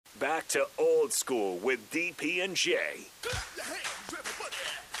back to Old School with DP and J. Clap your hands, everybody,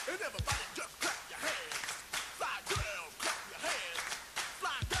 and everybody just clap your hands. Fly girls, clap your hands.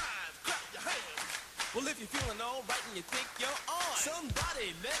 Fly guys, clap your hands. Well, if you're feeling all right and you think you're on,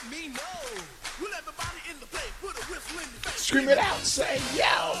 somebody let me know. Will everybody in the place put a whistle in your face? Scream it out, say yo.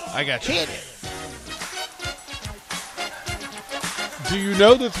 I got you. Hit it. Do you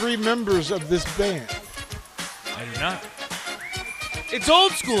know the three members of this band? I do not. It's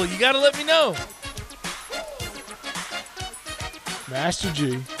Old School. You got to let me know. Master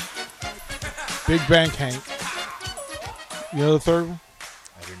G, Big Bank Hank. You know the third one?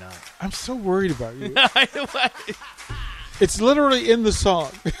 I do not. I'm so worried about you. What? It's literally in the song.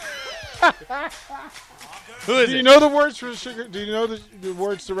 Who is Do you it? know the words for Sugar? Do you know the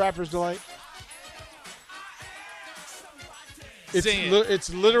words to Rapper's Delight? Sing it.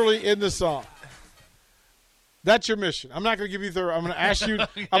 It's literally in the song. That's your mission. I'm not going to give you I'm going to ask you.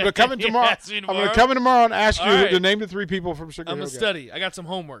 I'm going to come in You tomorrow. ask me I'm going tomorrow? to come in tomorrow and ask you All right. to name the three people from Sugar I'm Hill going to Gang. study. I got some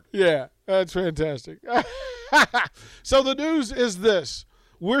homework. Yeah, that's fantastic. So the news is this.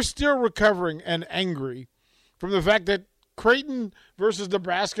 We're still recovering and angry from the fact that Creighton versus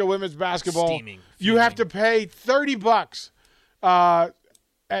Nebraska women's basketball, Steaming. you have to pay $30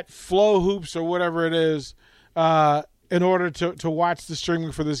 at Flow Hoops or whatever it is in order to watch the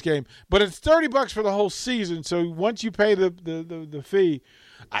streaming for this game. But it's $30 for the whole season, so once you pay the fee,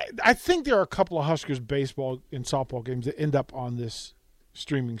 I think there are a couple of Huskers baseball and softball games that end up on this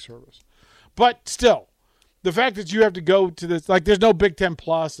streaming service. But still, the fact that you have to go to this, like, there's no Big Ten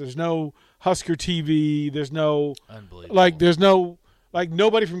Plus, there's no Husker TV, there's no, Unbelievable.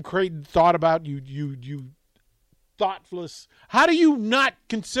 Nobody from Creighton thought about you thoughtless. How do you not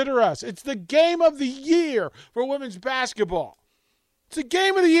consider us? It's the game of the year for women's basketball. It's the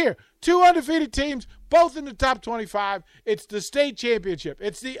game of the year. 2 undefeated teams, both in the top 25. It's the state championship.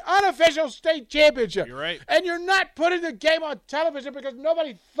 It's the unofficial state championship. You're right. And you're not putting the game on television because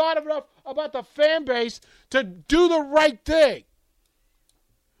nobody thought enough about the fan base to do the right thing.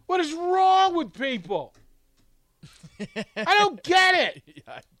 What is wrong with people? I don't get it.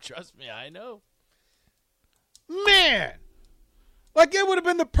 Yeah, trust me, I know. Man. Like, it would have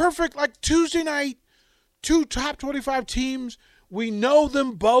been the perfect, Tuesday night, 2 top 25 teams. We know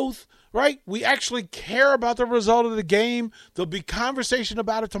them both, right? We actually care about the result of the game. There'll be conversation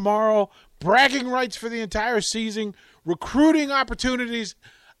about it tomorrow. Bragging rights for the entire season. Recruiting opportunities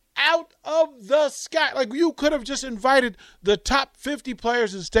out of the sky. Like, you could have just invited the top 50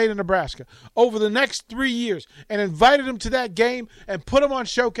 players in the state of Nebraska over the next 3 years and invited them to that game and put them on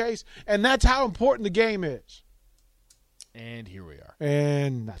showcase, and that's how important the game is. And here we are.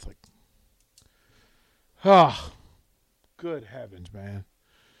 And nothing. Oh, good heavens, man.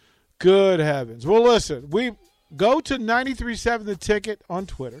 Good heavens. Well, listen, we go to 93.7 The Ticket on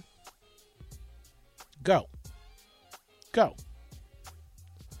Twitter. Go.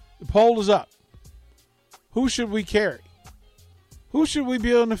 The poll is up. Who should we carry? Who should we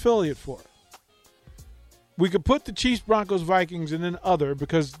be an affiliate for? We could put the Chiefs, Broncos, Vikings, and then other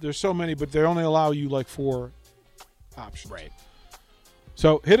because there's so many, but they only allow you 4 options. Right.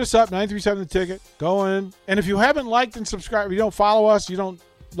 So hit us up, 937 The Ticket. Go in. And if you haven't liked and subscribed, if you don't follow us, you don't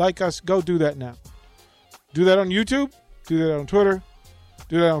like us, go do that now. Do that on YouTube. Do that on Twitter.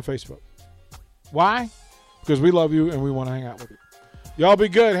 Do that on Facebook. Why? Because we love you and we want to hang out with you. Y'all be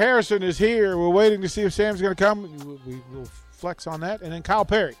good. Harrison is here. We're waiting to see if Sam's going to come. We will flex on that. And then Kyle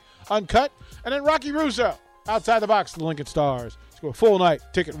Perry, Uncut. And then Rocky Russo, Outside the Box, the Lincoln Stars. Let's go full night,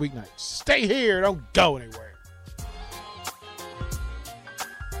 ticket weeknight. Stay here. Don't go anywhere.